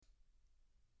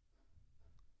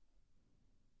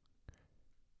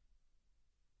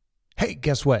Hey,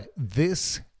 guess what?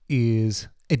 This is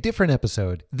a different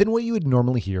episode than what you would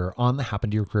normally hear on the Happen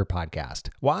to Your Career podcast.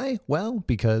 Why? Well,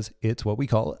 because it's what we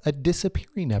call a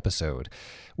disappearing episode,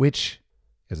 which,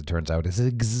 as it turns out, is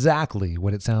exactly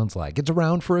what it sounds like. It's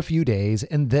around for a few days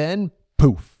and then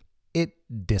poof, it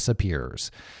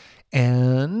disappears.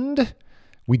 And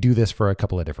we do this for a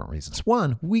couple of different reasons.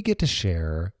 One, we get to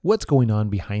share what's going on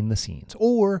behind the scenes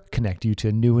or connect you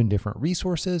to new and different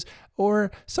resources,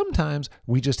 or sometimes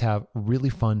we just have really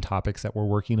fun topics that we're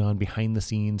working on behind the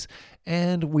scenes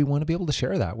and we want to be able to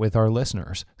share that with our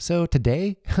listeners. So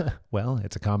today, well,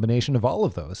 it's a combination of all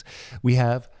of those. We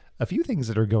have a few things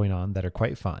that are going on that are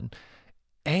quite fun,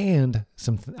 and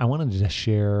I wanted to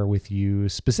share with you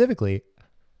specifically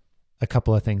a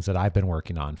couple of things that I've been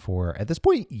working on for, at this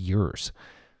point, years.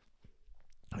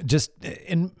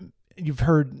 And you've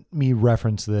heard me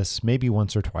reference this maybe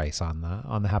once or twice on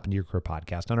the Happen to Your Career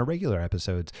podcast on our regular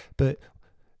episodes, but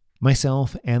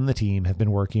myself and the team have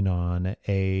been working on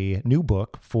a new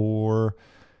book for,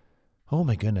 oh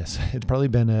my goodness, it's probably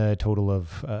been a total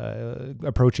of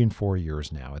approaching 4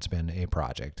 years now. It's been a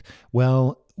project.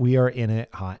 Well, we are in it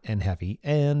hot and heavy,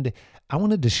 and I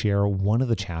wanted to share one of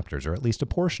the chapters, or at least a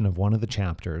portion of one of the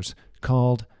chapters,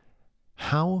 called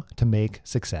How to Make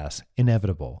Success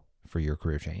Inevitable for Your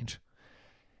Career Change.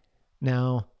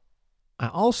 Now, I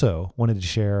also wanted to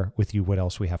share with you what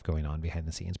else we have going on behind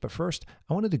the scenes, but first,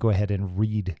 I wanted to go ahead and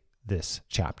read this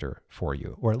chapter for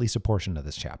you, or at least a portion of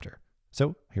this chapter.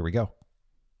 So here we go.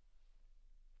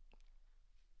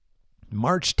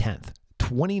 March 10th,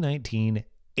 2019,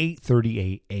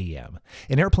 8:38 a.m.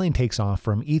 An airplane takes off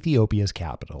from Ethiopia's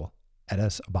capital,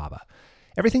 Addis Ababa.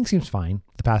 Everything seems fine.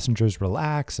 The passengers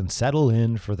relax and settle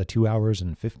in for the 2 hours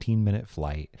and 15-minute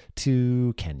flight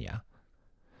to Kenya.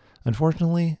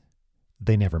 Unfortunately,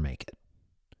 they never make it.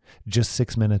 Just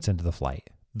 6 minutes into the flight,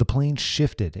 the plane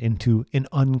shifted into an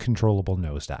uncontrollable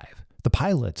nosedive. The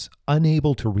pilots,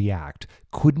 unable to react,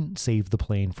 couldn't save the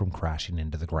plane from crashing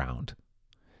into the ground.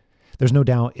 There's no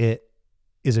doubt it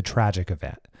is a tragic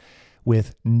event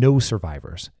with no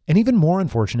survivors. And even more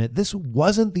unfortunate, this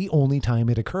wasn't the only time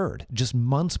it occurred. Just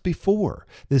months before,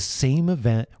 this same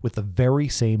event with the very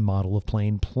same model of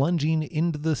plane plunging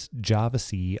into the Java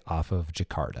Sea off of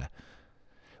Jakarta.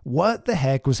 What the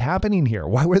heck was happening here?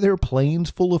 Why were there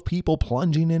planes full of people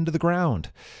plunging into the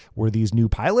ground? Were these new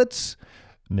pilots?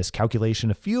 Miscalculation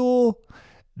of fuel?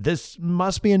 This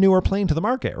must be a newer plane to the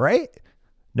market, right?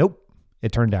 Nope.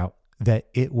 It turned out that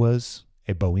it was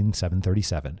a Boeing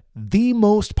 737, the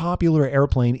most popular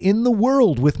airplane in the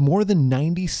world, with more than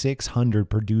 9,600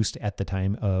 produced at the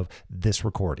time of this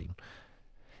recording.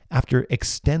 After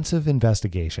extensive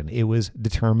investigation, it was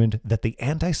determined that the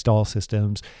anti-stall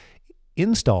systems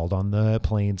installed on the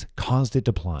planes caused it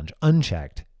to plunge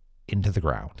unchecked into the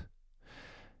ground.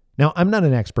 Now, I'm not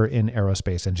an expert in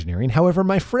aerospace engineering. However,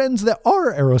 my friends that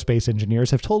are aerospace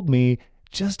engineers have told me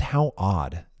just how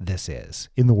odd this is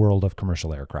in the world of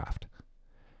commercial aircraft.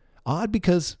 Odd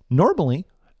because normally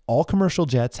all commercial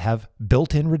jets have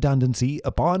built-in redundancy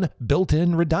upon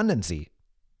built-in redundancy.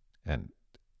 And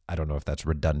I don't know if that's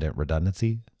redundant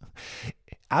redundancy.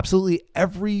 Absolutely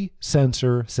every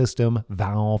sensor, system,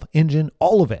 valve, engine,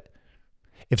 all of it.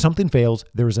 If something fails,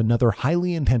 there is another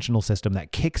highly intentional system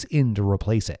that kicks in to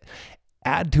replace it.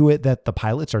 Add to it that the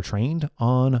pilots are trained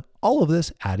on all of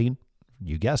this, adding,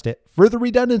 you guessed it, further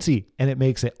redundancy, and it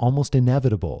makes it almost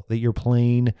inevitable that your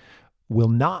plane will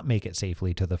not make it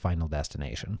safely to the final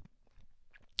destination.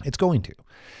 It's going to.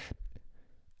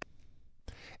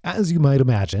 As you might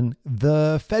imagine,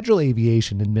 the Federal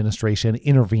Aviation Administration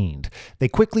intervened. They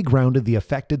quickly grounded the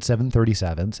affected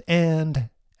 737s, and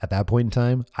at that point in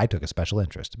time, I took a special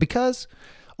interest because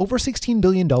over $16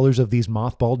 billion of these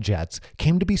mothballed jets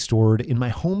came to be stored in my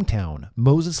hometown,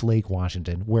 Moses Lake,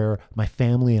 Washington, where my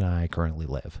family and I currently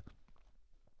live.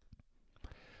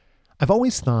 I've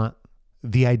always thought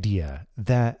the idea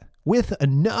that with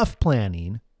enough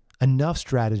planning, enough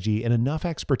strategy, and enough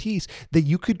expertise, that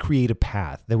you could create a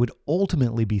path that would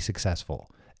ultimately be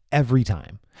successful every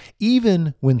time,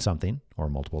 even when something, or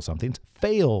multiple somethings,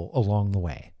 fail along the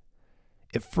way.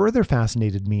 It further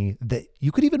fascinated me that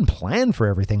you could even plan for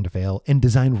everything to fail and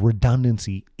design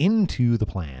redundancy into the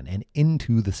plan and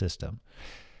into the system.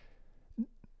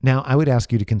 Now, I would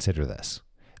ask you to consider this.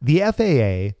 The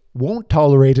FAA won't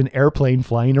tolerate an airplane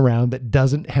flying around that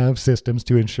doesn't have systems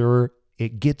to ensure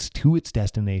it gets to its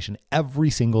destination every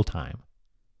single time.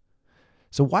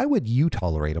 So why would you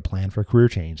tolerate a plan for career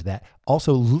change that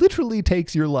also literally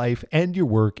takes your life and your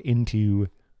work into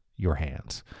your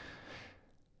hands?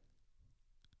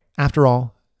 After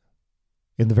all,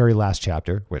 In the very last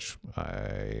chapter, which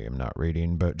I am not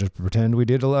reading, but just pretend we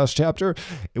did a last chapter,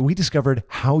 we discovered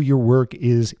how your work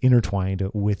is intertwined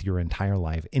with your entire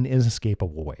life in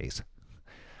inescapable ways.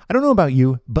 I don't know about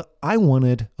you, but I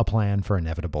wanted a plan for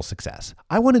inevitable success.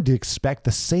 I wanted to expect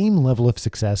the same level of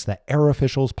success that air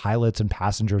officials, pilots, and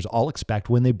passengers all expect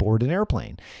when they board an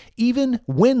airplane. Even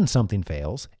when something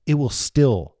fails, it will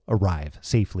still arrive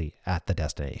safely at the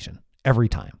destination, every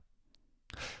time.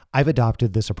 I've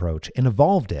adopted this approach and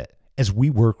evolved it as we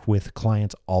work with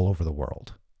clients all over the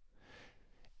world.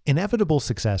 Inevitable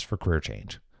success for career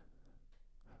change.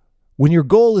 When your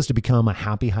goal is to become a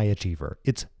happy high achiever,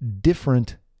 it's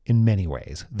different in many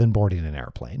ways than boarding an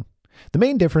airplane. The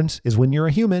main difference is when you're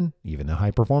a human, even a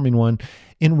high-performing one,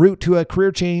 en route to a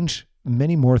career change,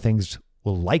 many more things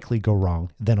will likely go wrong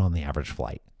than on the average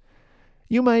flight.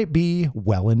 You might be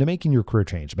well into making your career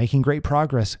change, making great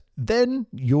progress. Then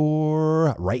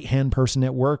your right-hand person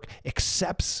at work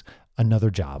accepts another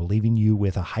job, leaving you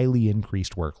with a highly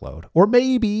increased workload. Or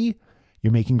maybe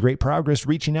you're making great progress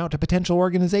reaching out to potential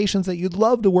organizations that you'd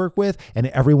love to work with, and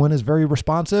everyone is very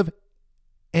responsive.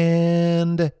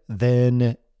 And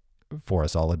then for a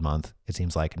solid month, it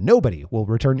seems like nobody will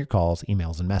return your calls,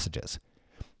 emails, and messages.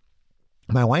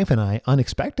 My wife and I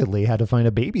unexpectedly had to find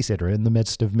a babysitter in the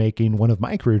midst of making one of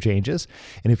my career changes.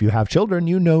 And if you have children,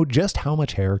 you know just how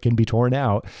much hair can be torn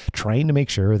out trying to make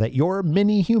sure that your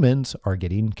mini humans are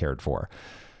getting cared for.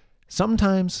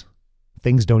 Sometimes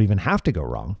things don't even have to go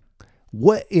wrong.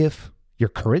 What if your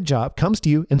current job comes to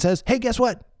you and says, hey, guess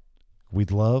what?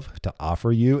 We'd love to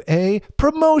offer you a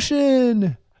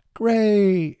promotion.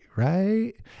 Great,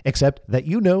 right? Except that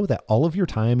you know that all of your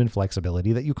time and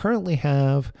flexibility that you currently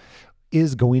have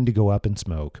is going to go up in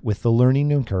smoke with the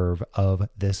learning curve of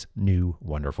this new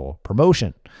wonderful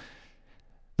promotion.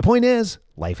 The point is,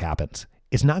 life happens.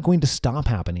 It's not going to stop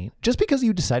happening just because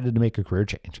you decided to make a career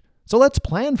change. So let's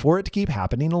plan for it to keep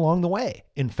happening along the way.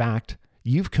 In fact,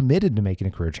 you've committed to making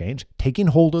a career change, taking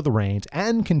hold of the reins,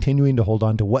 and continuing to hold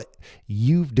on to what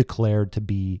you've declared to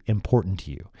be important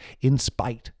to you, in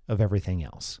spite of everything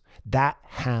else. That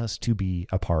has to be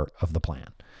a part of the plan.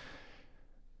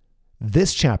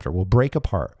 This chapter will break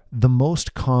apart the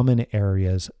most common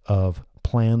areas of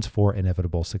plans for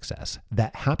inevitable success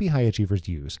that happy high achievers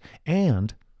use,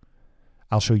 and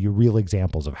I'll show you real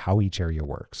examples of how each area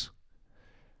works.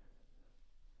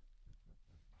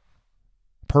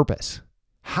 Purpose.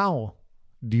 How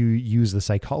do you use the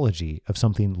psychology of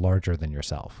something larger than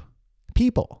yourself?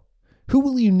 People. Who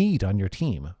will you need on your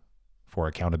team for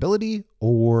accountability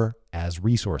or as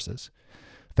resources?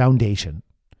 Foundation.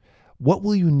 What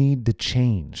will you need to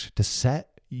change to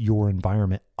set your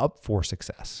environment up for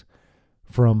success?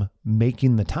 From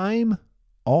making the time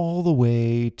all the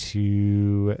way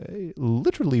to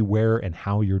literally where and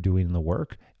how you're doing the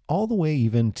work, all the way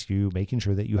even to making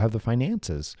sure that you have the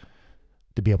finances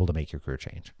to be able to make your career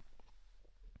change.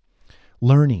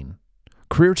 Learning.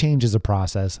 Career change is a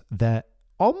process that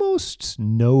almost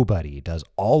nobody does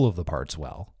all of the parts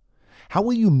well. How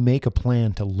will you make a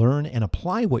plan to learn and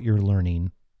apply what you're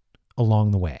learning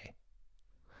along the way?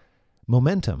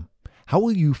 Momentum. How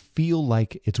will you feel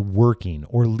like it's working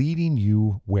or leading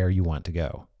you where you want to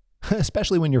go?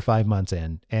 Especially when you're 5 months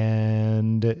in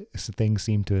and things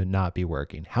seem to not be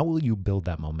working. How will you build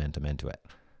that momentum into it?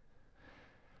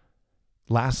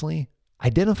 Lastly,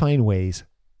 identifying ways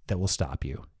that will stop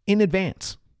you in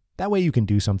advance. That way you can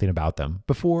do something about them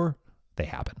before they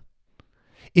happen.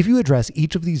 If you address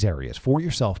each of these areas for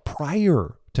yourself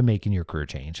prior to making your career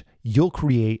change, you'll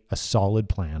create a solid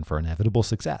plan for inevitable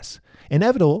success.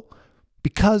 Inevitable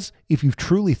because if you've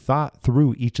truly thought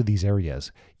through each of these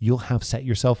areas, you'll have set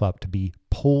yourself up to be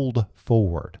pulled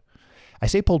forward. I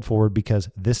say pulled forward because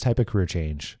this type of career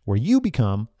change, where you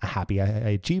become a happy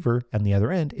achiever and the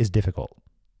other end, is difficult.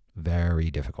 Very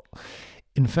difficult.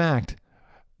 In fact,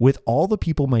 with all the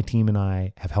people my team and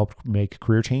I have helped make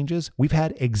career changes, we've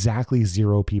had exactly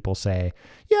 0 people say,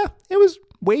 yeah, it was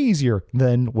way easier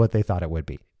than what they thought it would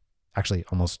be. Actually,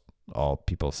 almost all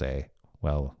people say,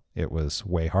 well, it was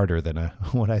way harder than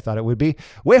what I thought it would be.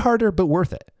 Way harder, but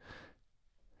worth it.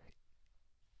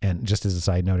 And just as a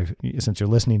side note, since you're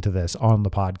listening to this on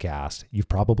the podcast, you've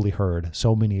probably heard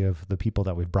so many of the people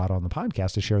that we've brought on the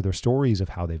podcast to share their stories of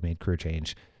how they've made career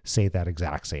change say that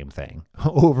exact same thing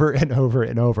over and over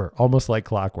and over, almost like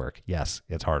clockwork. Yes,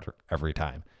 it's harder every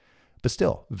time, but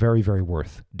still very, very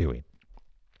worth doing.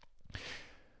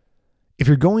 If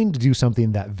you're going to do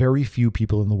something that very few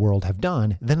people in the world have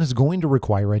done, then it's going to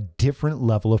require a different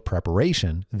level of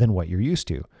preparation than what you're used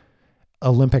to.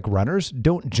 Olympic runners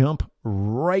don't jump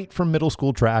right from middle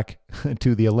school track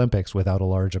to the Olympics without a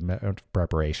large amount of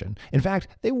preparation. In fact,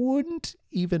 they wouldn't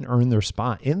even earn their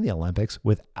spot in the Olympics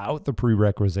without the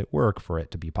prerequisite work for it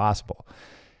to be possible.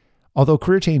 Although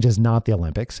career change is not the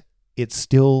Olympics, it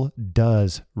still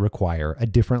does require a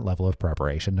different level of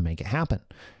preparation to make it happen.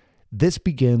 This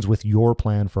begins with your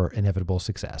plan for inevitable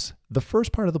success. The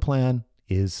first part of the plan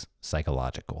is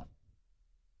psychological.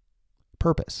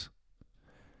 Purpose.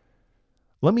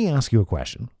 Let me ask you a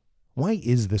question. Why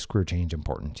is this career change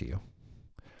important to you?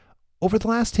 Over the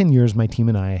last 10 years, my team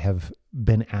and I have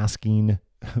been asking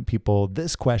people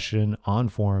this question on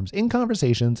forums, in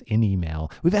conversations, in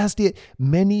email. We've asked it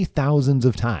many thousands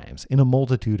of times in a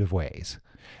multitude of ways.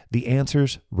 The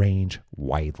answers range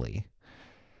widely.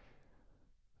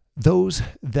 Those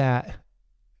that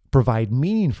provide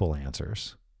meaningful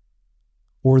answers,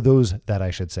 or those that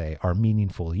I should say are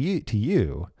meaningful to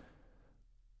you,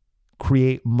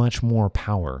 create much more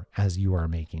power as you are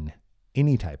making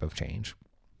any type of change.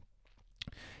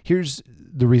 Here's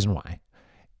the reason why.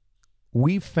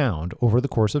 We've found over the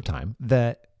course of time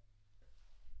that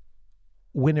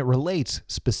when it relates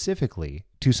specifically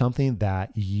to something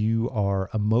that you are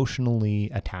emotionally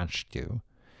attached to,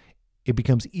 it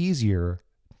becomes easier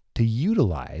to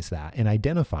utilize that and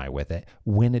identify with it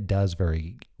when it does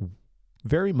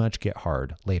very much get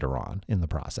hard later on in the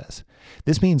process.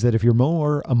 This means that if you're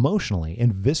more emotionally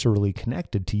and viscerally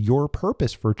connected to your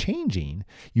purpose for changing,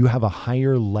 you have a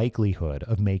higher likelihood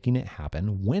of making it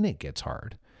happen when it gets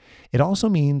hard. It also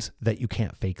means that you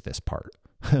can't fake this part.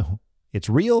 It's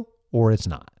real or it's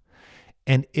not.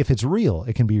 And if it's real,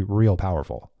 it can be real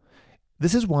powerful.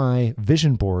 This is why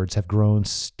vision boards have grown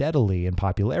steadily in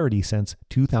popularity since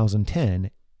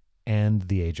 2010 and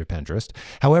the age of Pinterest.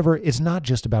 However, it's not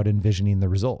just about envisioning the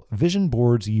result. Vision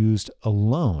boards used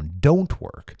alone don't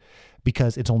work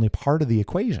because it's only part of the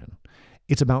equation.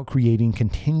 It's about creating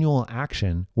continual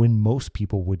action when most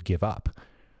people would give up.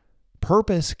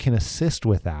 Purpose can assist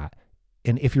with that,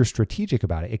 and if you're strategic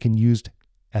about it, it can be used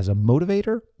as a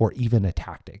motivator or even a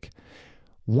tactic.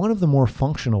 One of the more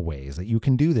functional ways that you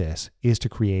can do this is to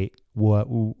create what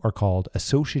are called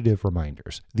associative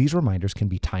reminders. These reminders can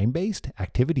be time-based,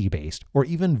 activity-based, or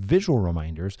even visual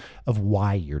reminders of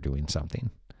why you're doing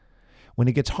something. When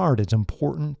it gets hard, it's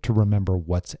important to remember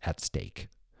what's at stake.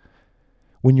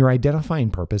 When you're identifying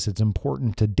purpose, it's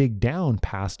important to dig down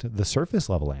past the surface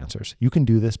level answers. You can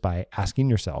do this by asking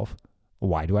yourself,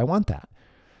 why do I want that?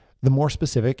 The more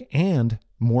specific and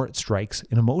more it strikes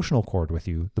an emotional chord with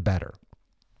you, the better.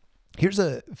 Here's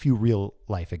a few real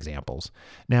life examples.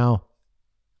 Now,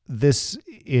 this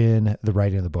in the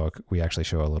writing of the book, we actually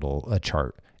show a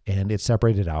chart, and it's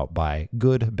separated out by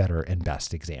good, better, and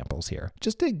best examples here,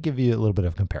 just to give you a little bit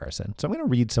of comparison. So I'm going to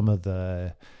read some of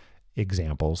the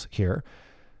examples here.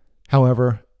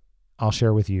 However, I'll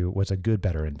share with you what's a good,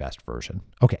 better, and best version.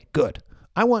 Okay, good.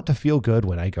 I want to feel good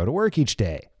when I go to work each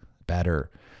day.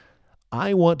 Better.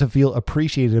 I want to feel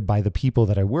appreciated by the people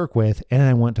that I work with, and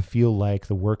I want to feel like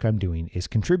the work I'm doing is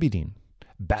contributing.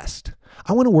 Best.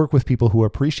 I want to work with people who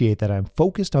appreciate that I'm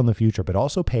focused on the future, but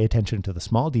also pay attention to the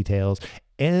small details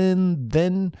and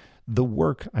then the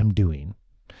work I'm doing.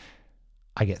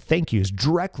 I get thank yous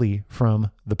directly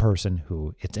from the person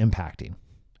who it's impacting.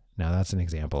 Now, that's an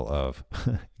example of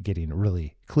getting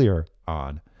really clear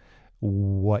on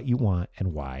what you want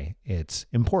and why it's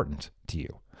important to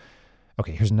you.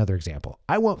 Okay, here's another example.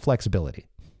 I want flexibility.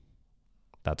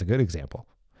 That's a good example.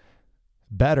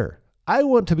 Better. I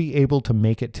want to be able to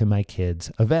make it to my kids'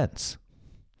 events.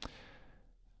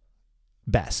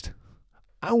 Best.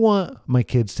 I want my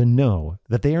kids to know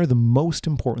that they are the most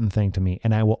important thing to me,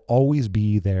 and I will always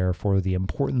be there for the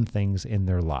important things in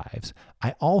their lives.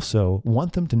 I also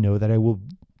want them to know that I will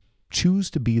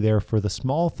choose to be there for the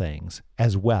small things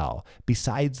as well,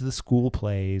 besides the school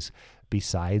plays,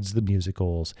 besides the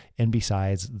musicals, and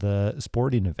besides the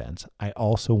sporting events. I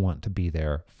also want to be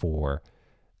there for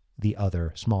the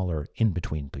other smaller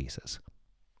in-between pieces.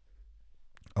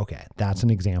 Okay, that's an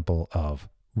example of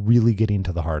really getting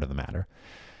to the heart of the matter.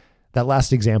 That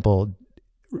last example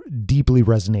deeply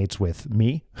resonates with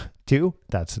me too.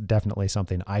 That's definitely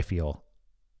something I feel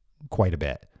quite a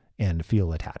bit and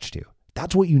feel attached to.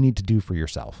 That's what you need to do for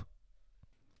yourself.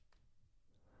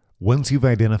 Once you've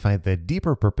identified the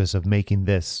deeper purpose of making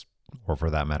this, or for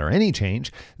that matter, any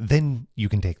change, then you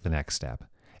can take the next step.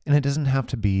 And it doesn't have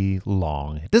to be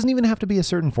long. It doesn't even have to be a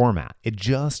certain format. It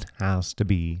just has to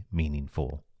be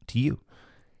meaningful to you.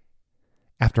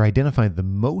 After identifying the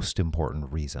most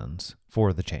important reasons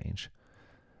for the change,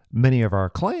 many of our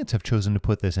clients have chosen to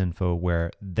put this info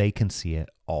where they can see it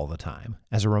all the time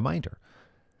as a reminder.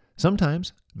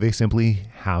 Sometimes they simply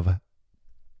have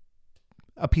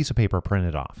a piece of paper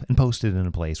printed off and posted in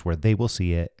a place where they will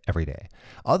see it every day.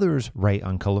 Others write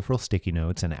on colorful sticky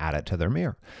notes and add it to their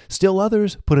mirror. Still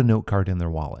others put a note card in their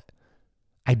wallet.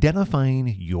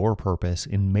 Identifying your purpose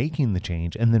in making the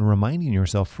change and then reminding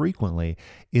yourself frequently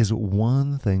is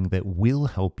one thing that will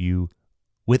help you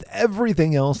with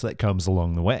everything else that comes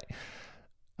along the way.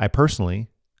 I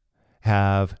personally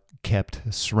have kept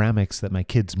ceramics that my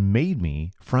kids made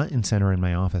me front and center in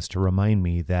my office to remind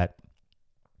me that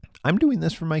I'm doing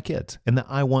this for my kids and that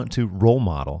I want to role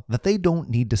model that they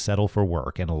don't need to settle for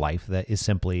work and a life that is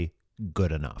simply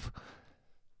good enough.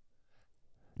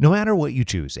 No matter what you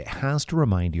choose, it has to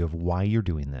remind you of why you're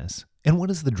doing this and what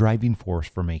is the driving force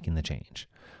for making the change.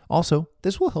 Also,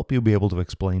 this will help you be able to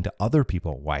explain to other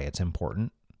people why it's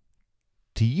important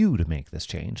to you to make this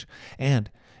change.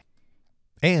 And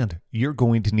you're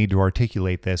going to need to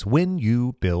articulate this when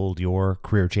you build your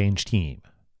career change team,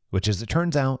 which, as it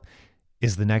turns out,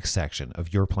 is the next section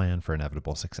of your plan for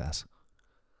inevitable success.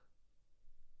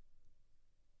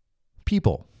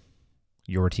 People,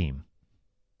 your team.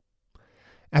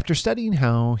 After studying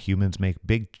how humans make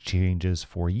big changes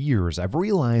for years, I've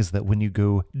realized that when you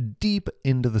go deep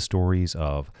into the stories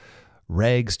of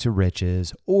rags to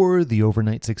riches or the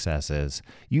overnight successes,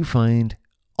 you find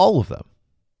all of them,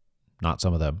 not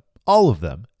some of them, all of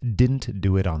them didn't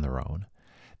do it on their own.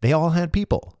 They all had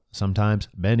people, sometimes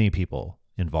many people,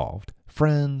 involved.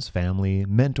 Friends, family,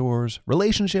 mentors,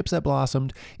 relationships that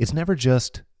blossomed. It's never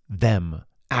just them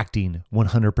acting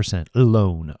 100%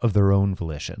 alone of their own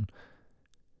volition.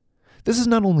 This is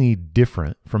not only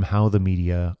different from how the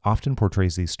media often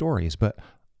portrays these stories, but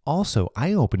also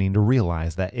eye-opening to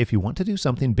realize that if you want to do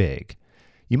something big,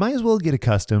 you might as well get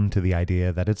accustomed to the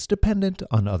idea that it's dependent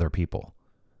on other people.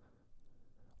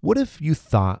 What if you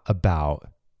thought about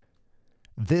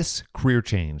this career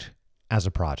change as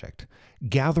a project,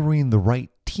 gathering the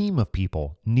right team of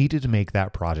people needed to make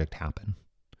that project happen?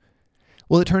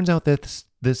 Well, it turns out that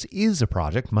this is a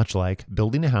project much like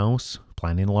building a house,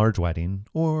 planning a large wedding,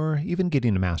 or even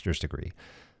getting a master's degree.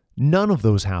 None of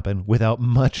those happen without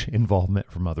much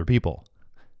involvement from other people.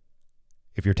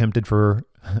 If you're tempted for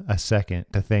a second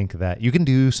to think that you can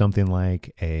do something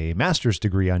like a master's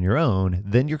degree on your own,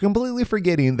 then you're completely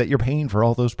forgetting that you're paying for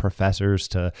all those professors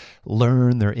to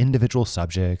learn their individual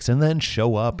subjects and then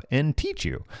show up and teach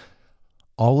you.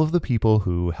 All of the people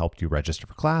who helped you register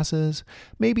for classes,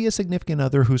 maybe a significant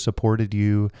other who supported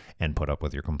you and put up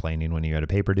with your complaining when you had a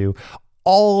paper due,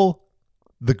 all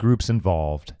the groups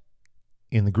involved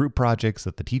in the group projects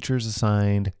that the teachers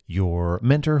assigned, your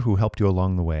mentor who helped you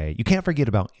along the way. You can't forget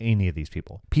about any of these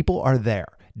people. People are there,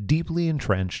 deeply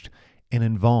entrenched and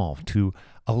involved to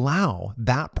allow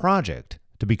that project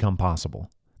to become possible.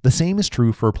 The same is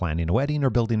true for planning a wedding or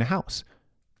building a house.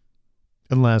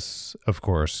 Unless, of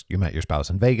course, you met your spouse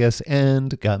in Vegas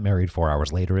and got married 4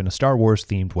 hours later in a Star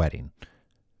Wars-themed wedding.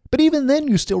 But even then,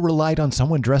 you still relied on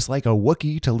someone dressed like a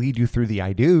Wookiee to lead you through the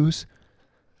I-do's.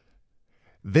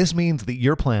 This means that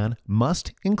your plan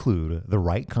must include the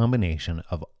right combination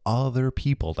of other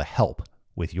people to help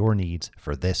with your needs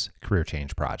for this career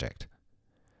change project.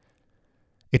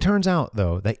 It turns out,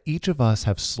 though, that each of us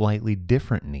have slightly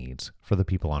different needs for the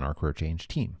people on our career change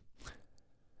team.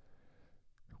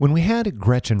 When we had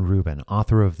Gretchen Rubin,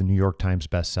 author of the New York Times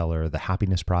bestseller, The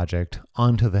Happiness Project,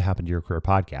 onto the Happen to Your Career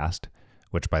podcast,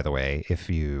 which, by the way, if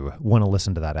you want to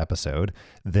listen to that episode,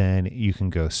 then you can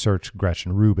go search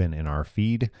Gretchen Rubin in our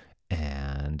feed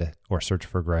or search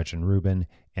for Gretchen Rubin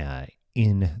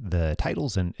in the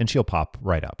titles and she'll pop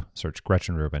right up. Search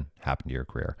Gretchen Rubin, Happen to Your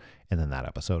Career, and then that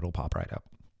episode will pop right up.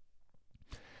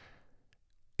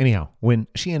 Anyhow, when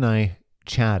she and I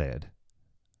chatted,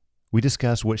 we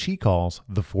discussed what she calls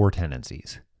the 4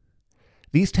 tendencies.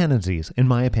 These tendencies, in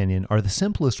my opinion, are the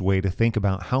simplest way to think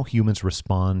about how humans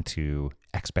respond to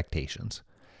expectations.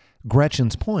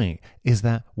 Gretchen's point is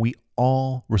that we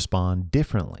all respond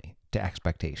differently to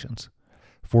expectations.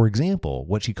 For example,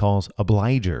 what she calls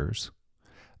obligers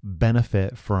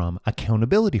benefit from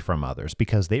accountability from others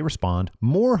because they respond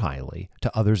more highly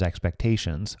to others'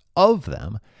 expectations of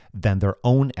them than their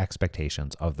own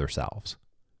expectations of themselves.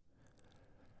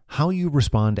 How you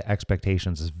respond to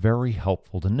expectations is very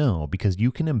helpful to know because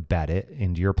you can embed it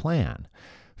into your plan.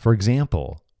 For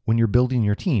example, when you're building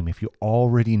your team, if you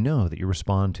already know that you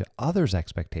respond to others'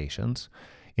 expectations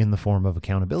in the form of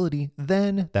accountability,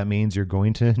 then that means you're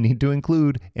going to need to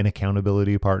include an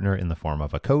accountability partner in the form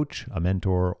of a coach, a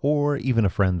mentor, or even a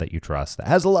friend that you trust that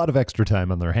has a lot of extra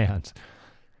time on their hands.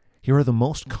 Here are the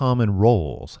most common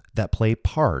roles that play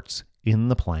parts in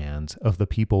the plans of the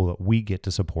people that we get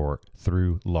to support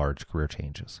through large career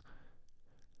changes.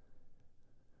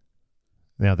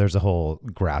 Now, there's a whole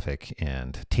graphic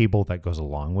and table that goes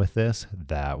along with this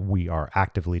that we are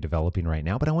actively developing right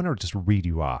now, but I want to just read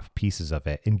you off pieces of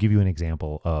it and give you an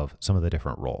example of some of the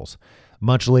different roles.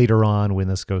 Much later on, when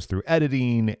this goes through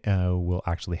editing, we'll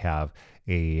actually have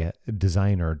a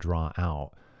designer draw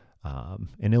out,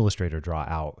 an illustrator draw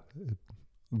out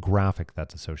graphic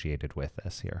that's associated with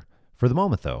this here. For the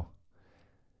moment, though,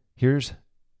 here's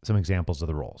some examples of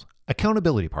the roles.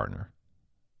 Accountability partner.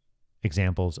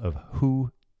 Examples of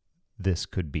who this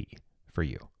could be for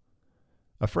you.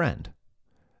 A friend,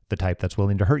 the type that's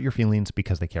willing to hurt your feelings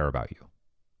because they care about you.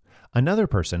 Another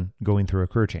person going through a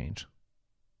career change.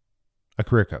 A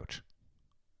career coach.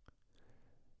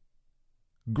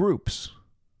 Groups.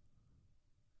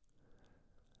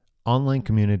 Online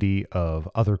community of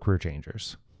other career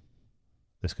changers.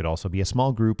 This could also be a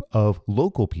small group of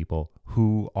local people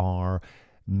who are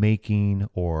making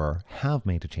or have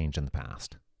made a change in the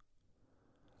past.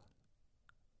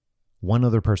 One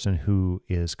other person who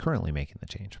is currently making the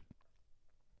change.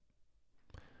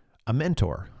 A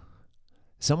mentor,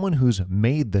 someone who's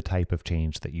made the type of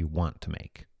change that you want to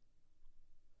make.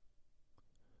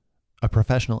 A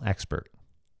professional expert.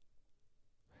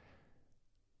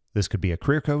 This could be a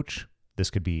career coach, this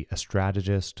could be a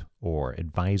strategist or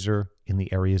advisor in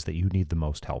the areas that you need the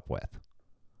most help with.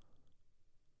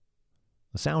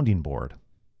 A sounding board.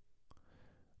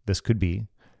 This could be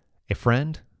a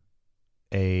friend,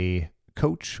 a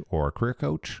coach or a career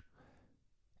coach,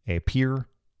 a peer,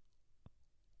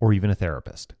 or even a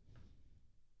therapist.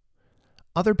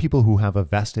 Other people who have a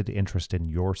vested interest in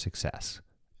your success.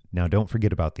 Now, don't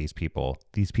forget about these people.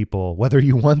 These people, whether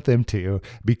you want them to,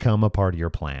 become a part of your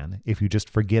plan. If you just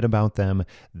forget about them,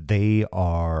 they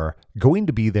are going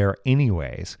to be there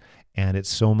anyways, and it's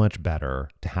so much better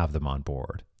to have them on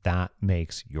board. That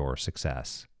makes your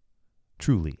success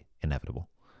truly inevitable.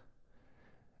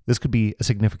 This could be a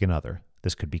significant other.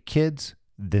 This could be kids.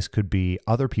 This could be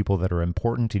other people that are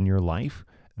important in your life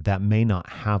that may not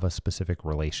have a specific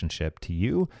relationship to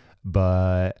you,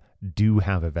 but do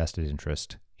have a vested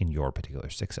interest in your particular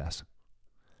success.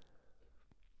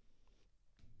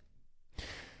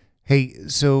 Hey,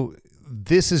 so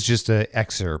this is just an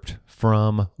excerpt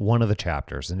from one of the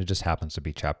chapters, and it just happens to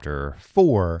be chapter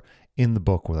 4 in the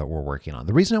book that we're working on.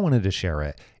 The reason I wanted to share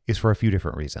it is for a few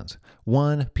different reasons.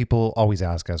 One, people always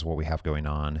ask us what we have going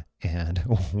on, and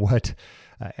what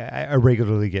I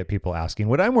regularly get people asking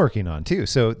what I'm working on too.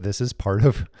 So this is part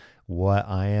of what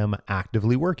I am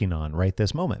actively working on right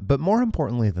this moment. But more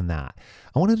importantly than that,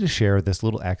 I wanted to share this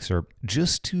little excerpt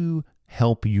just to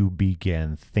help you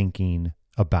begin thinking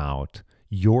about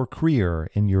your career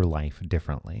and your life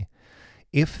differently.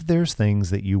 If there's things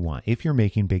that you want, if you're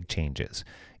making big changes,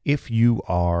 if you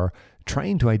are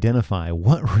trying to identify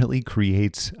what really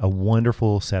creates a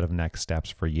wonderful set of next steps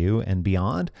for you and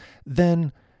beyond,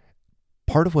 then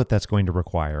part of what that's going to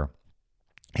require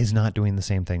is not doing the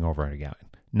same thing over and again,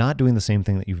 not doing the same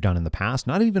thing that you've done in the past,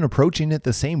 not even approaching it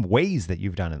the same ways that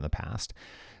you've done in the past.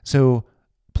 So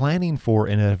planning for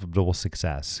inevitable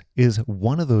success is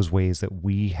one of those ways that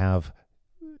we have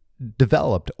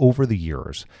developed over the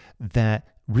years that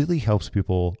really helps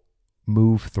people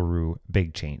move through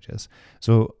big changes.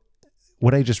 So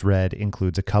what I just read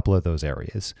includes a couple of those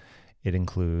areas. It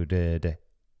included,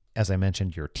 as I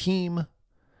mentioned, your team.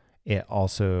 It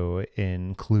also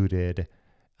included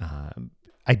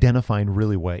identifying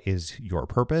really what is your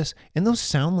purpose. And those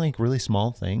sound like really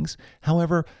small things.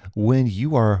 However, when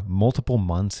you are multiple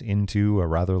months into a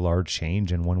rather large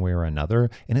change in one way or another,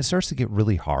 and it starts to get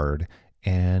really hard,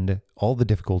 and all the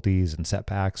difficulties and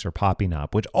setbacks are popping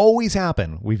up, which always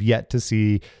happen. We've yet to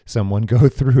see someone go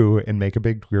through and make a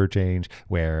big career change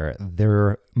where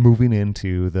they're moving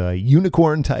into the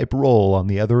unicorn type role on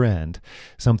the other end,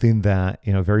 something that,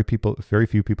 very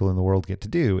few people in the world get to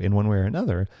do in one way or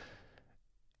another.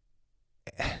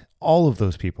 All of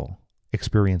those people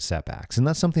experience setbacks, and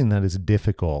that's something that is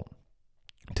difficult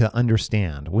to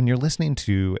understand when you're listening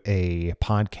to a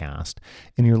podcast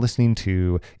and you're listening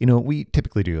to, we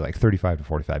typically do like 35 to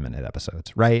 45 minute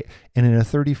episodes, right? And in a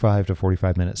 35 to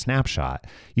 45 minute snapshot,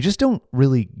 you just don't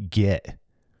really get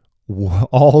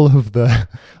all of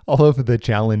the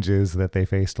challenges that they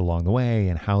faced along the way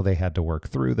and how they had to work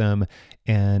through them.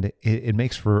 And it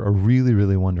makes for a really,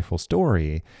 really wonderful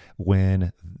story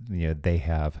when they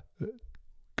have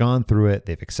gone through it,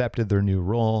 they've accepted their new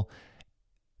role.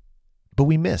 But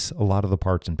we miss a lot of the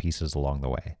parts and pieces along the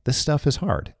way. This stuff is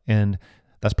hard. And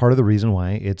that's part of the reason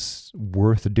why it's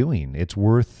worth doing. It's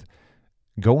worth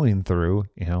going through,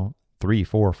 3,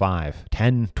 4, 5,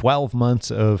 10, 12 months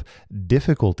of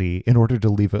difficulty in order to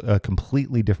live a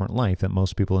completely different life that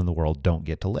most people in the world don't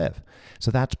get to live.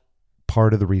 So that's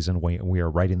part of the reason why we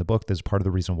are writing the book. This is part of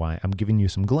the reason why I'm giving you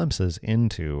some glimpses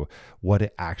into what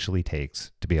it actually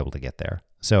takes to be able to get there.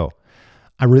 So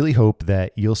I really hope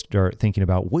that you'll start thinking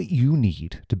about what you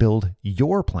need to build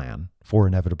your plan for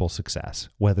inevitable success,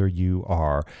 whether you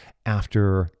are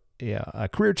after a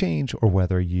career change or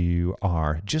whether you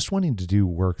are just wanting to do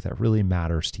work that really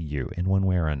matters to you in one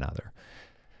way or another.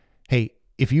 Hey,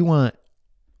 if you want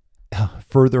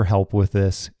further help with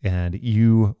this and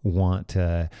you want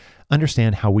to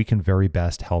understand how we can very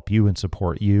best help you and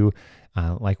support you,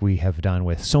 like we have done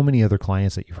with so many other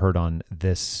clients that you've heard on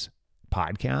this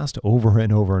podcast over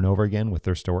and over and over again with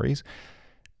their stories,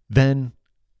 then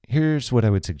here's what I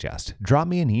would suggest. Drop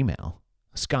me an email,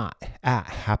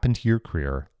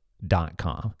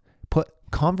 scott@happentoyourcareer.com. Put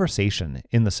conversation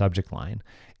in the subject line.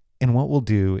 And what we'll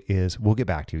do is we'll get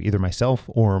back to you. Either myself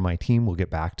or my team will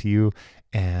get back to you,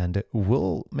 and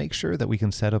we'll make sure that we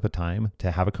can set up a time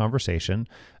to have a conversation.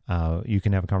 You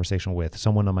can have a conversation with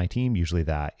someone on my team. Usually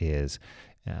that is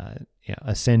a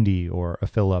Cindy or a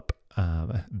Philip.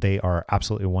 They are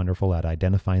absolutely wonderful at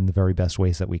identifying the very best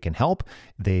ways that we can help.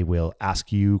 They will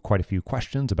ask you quite a few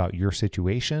questions about your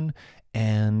situation,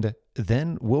 and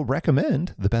then we'll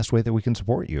recommend the best way that we can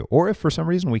support you. Or if for some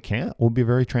reason we can't, we'll be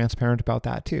very transparent about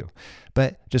that too.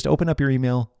 But just open up your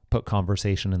email, put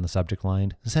conversation in the subject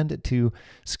line, send it to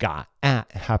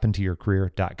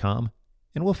scott@happentoyourcareer.com,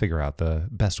 and we'll figure out the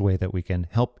best way that we can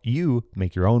help you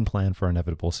make your own plan for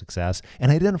inevitable success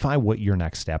and identify what your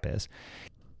next step is.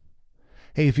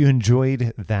 Hey, if you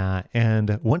enjoyed that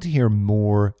and want to hear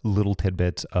more little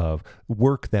tidbits of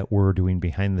work that we're doing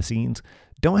behind the scenes,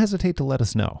 don't hesitate to let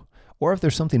us know. Or if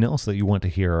there's something else that you want to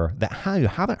hear that you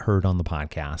haven't heard on the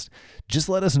podcast, just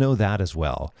let us know that as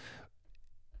well.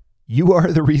 You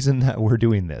are the reason that we're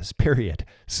doing this, period.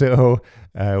 So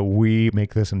we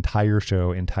make this entire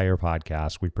show, entire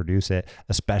podcast. We produce it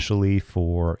especially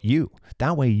for you.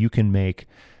 That way you can make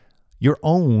your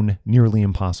own nearly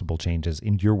impossible changes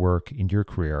in your work, in your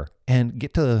career, and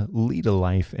get to lead a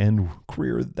life and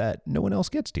career that no one else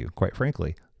gets to, quite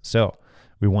frankly. So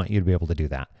we want you to be able to do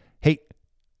that. Hey,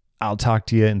 I'll talk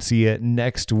to you and see you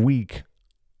next week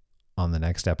on the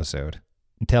next episode.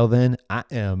 Until then, I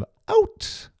am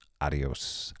out.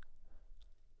 Adios.